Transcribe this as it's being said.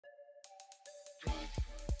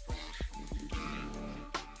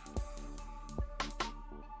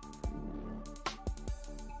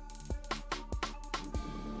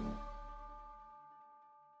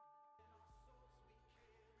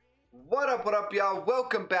What up, y'all?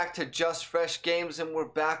 Welcome back to Just Fresh Games, and we're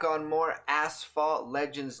back on more Asphalt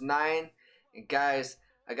Legends 9. And guys,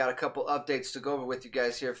 I got a couple updates to go over with you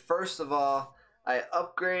guys here. First of all, I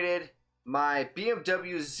upgraded my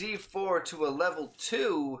BMW Z4 to a level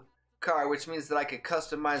 2 car, which means that I could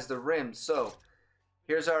customize the rims. So,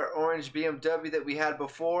 here's our orange BMW that we had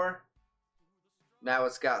before. Now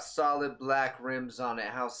it's got solid black rims on it.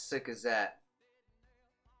 How sick is that?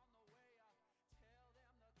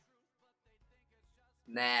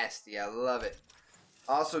 Nasty, I love it.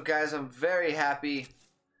 Also, guys, I'm very happy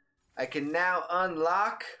I can now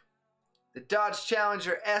unlock the Dodge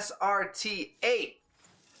Challenger SRT8.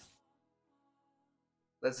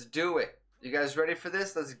 Let's do it. You guys ready for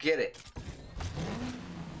this? Let's get it.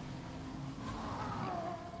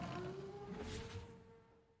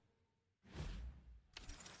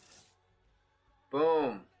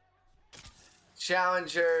 Boom.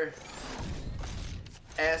 Challenger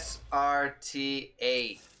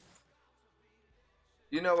SRT8.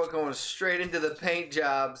 You know we're going straight into the paint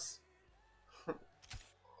jobs.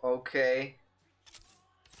 Okay.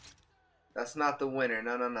 That's not the winner.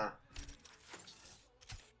 No, no, no.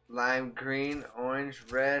 Lime green, orange,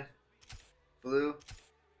 red, blue,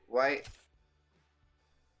 white,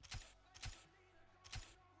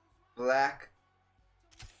 black,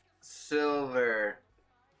 silver.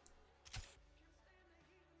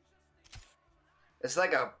 It's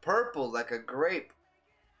like a purple, like a grape.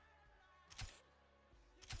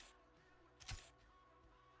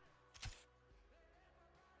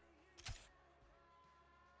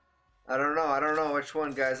 I don't know which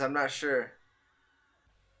one, guys. I'm not sure.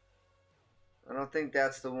 I don't think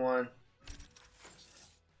that's the one.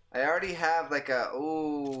 I already have like a, I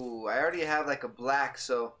already have like a black,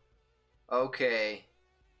 so okay.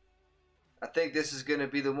 I think this is gonna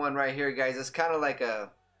be the one right here, guys. It's kind of like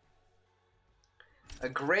a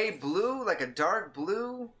gray blue, like a dark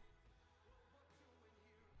blue.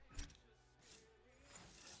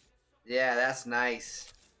 Yeah, that's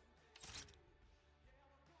nice.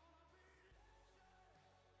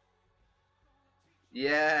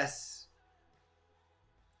 Yes.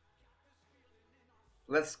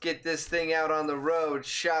 Let's get this thing out on the road,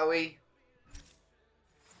 shall we?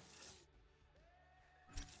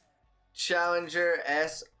 Challenger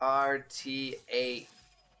SRT8.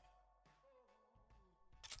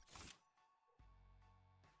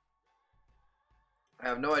 I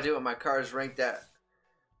have no idea what my car is ranked at.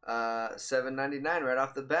 $7.99 right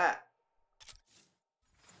off the bat.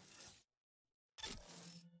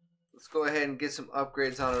 Let's go ahead and get some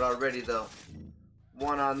upgrades on it already, though.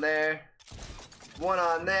 One on there. One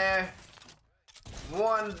on there.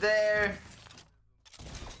 One there.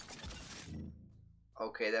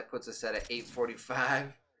 Okay, that puts us at an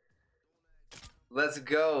 845. Let's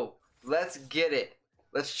go. Let's get it.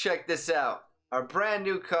 Let's check this out. Our brand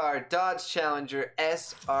new car, Dodge Challenger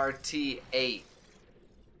SRT8.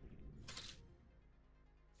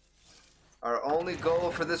 Our only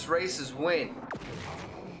goal for this race is win.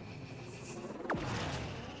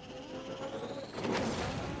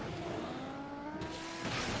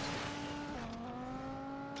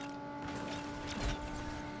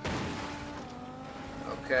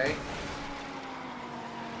 Okay.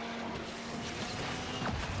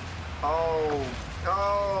 Oh,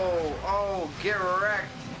 get wrecked.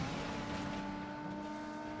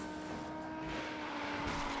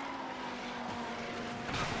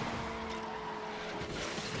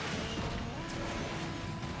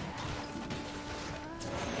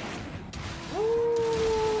 Woo!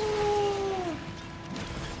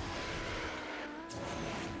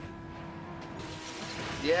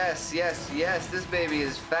 Yes, yes, yes, this baby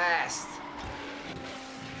is fast.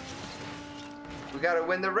 We gotta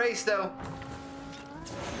win the race, though.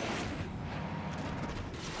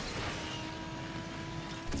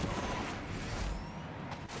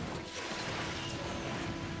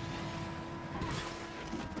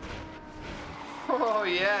 Oh,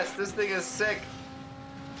 yes, this thing is sick.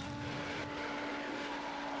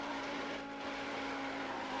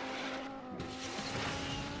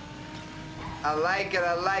 I like it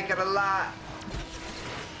a lot.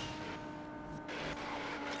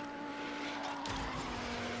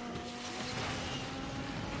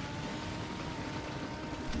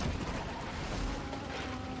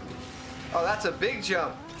 Oh, that's a big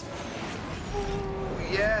jump. Ooh,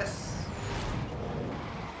 yes.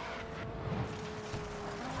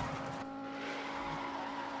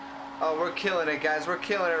 Oh, we're killing it, guys. We're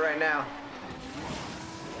killing it right now.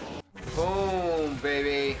 Boom,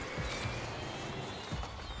 baby.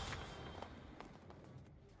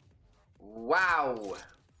 Wow.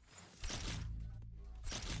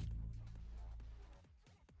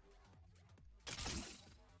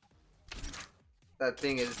 That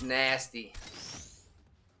thing is nasty.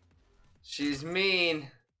 She's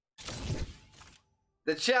mean.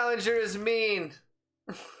 The Challenger is mean.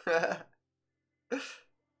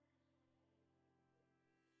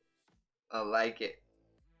 I like it.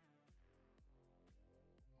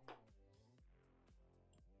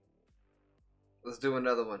 Let's do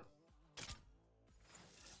another one.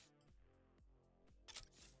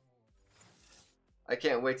 I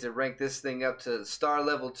can't wait to rank this thing up to star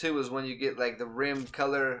level 2 is when you get like the rim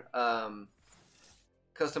color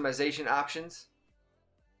customization options.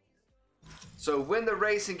 So win the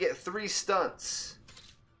race and get 3 stunts.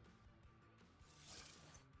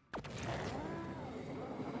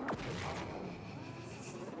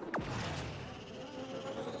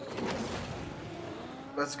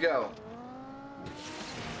 Let's go.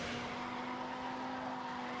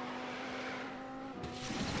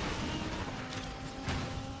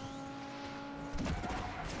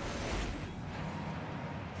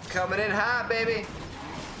 Coming in hot, baby.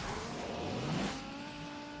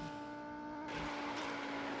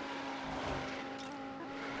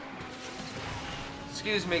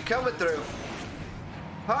 Excuse me, coming through.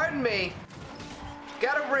 Pardon me.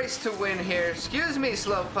 Got a race to win here. Excuse me,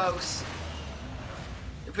 slowpokes.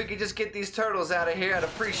 If we could just get these turtles out of here, I'd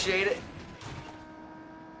appreciate it.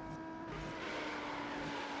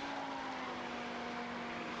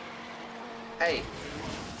 Hey,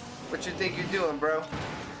 what you think you're doing, bro?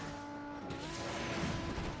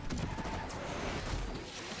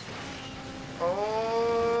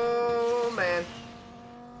 Oh, man.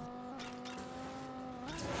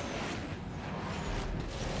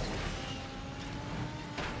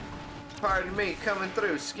 Pardon me, coming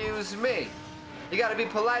through. Excuse me. You gotta be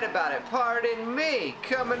polite about it. Pardon me,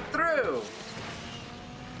 coming through.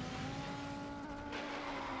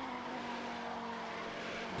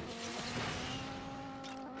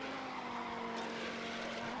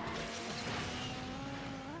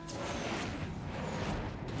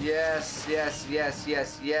 Yes, yes, yes,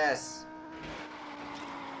 yes, yes.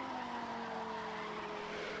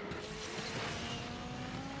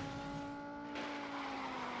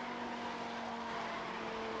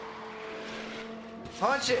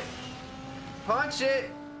 Punch it! Punch it!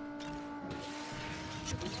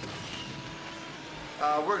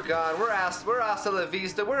 We're gone. We're hasta la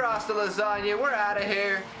vista. We're hasta lasagna. We're out of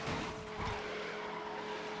here.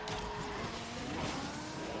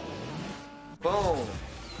 Boom.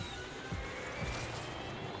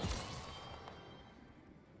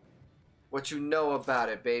 What you know about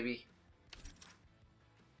it, baby?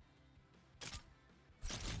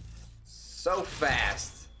 So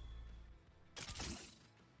fast.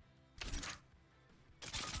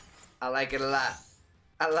 I like it a lot.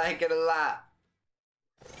 I like it a lot.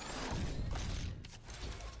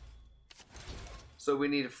 So we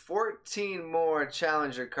need 14 more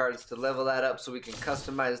Challenger cards to level that up so we can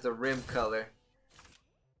customize the rim color.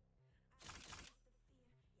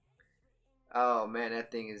 Oh man,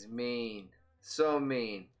 that thing is mean. So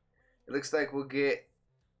mean. It looks like we'll get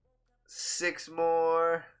 6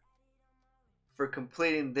 more for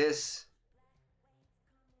completing this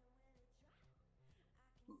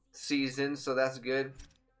season, so that's good.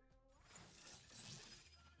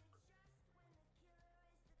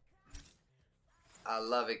 I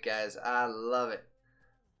love it, guys. I love it.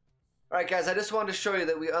 Alright, guys, I just wanted to show you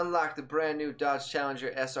that we unlocked the brand new Dodge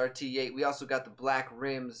Challenger SRT8. We also got the black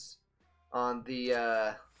rims on the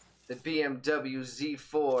BMW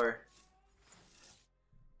Z4.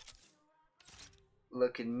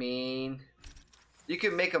 Looking mean. You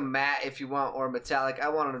can make them matte if you want, or metallic. I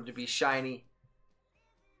wanted them to be shiny.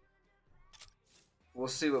 We'll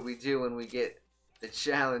see what we do when we get the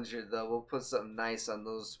Challenger, though. We'll put something nice on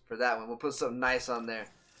those for that one. We'll put something nice on there.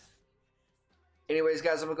 Anyways,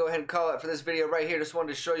 guys, I'm going to go ahead and call it for this video right here. Just wanted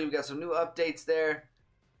to show you we got some new updates there.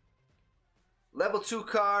 Level 2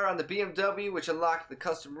 car on the BMW, which unlocked the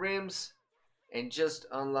custom rims. And just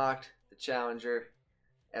unlocked the Challenger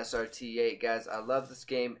SRT8, guys. I love this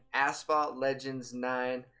game. Asphalt Legends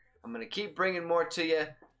 9. I'm going to keep bringing more to you.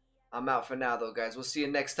 I'm out for now, though, guys. We'll see you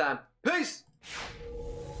next time. Peace!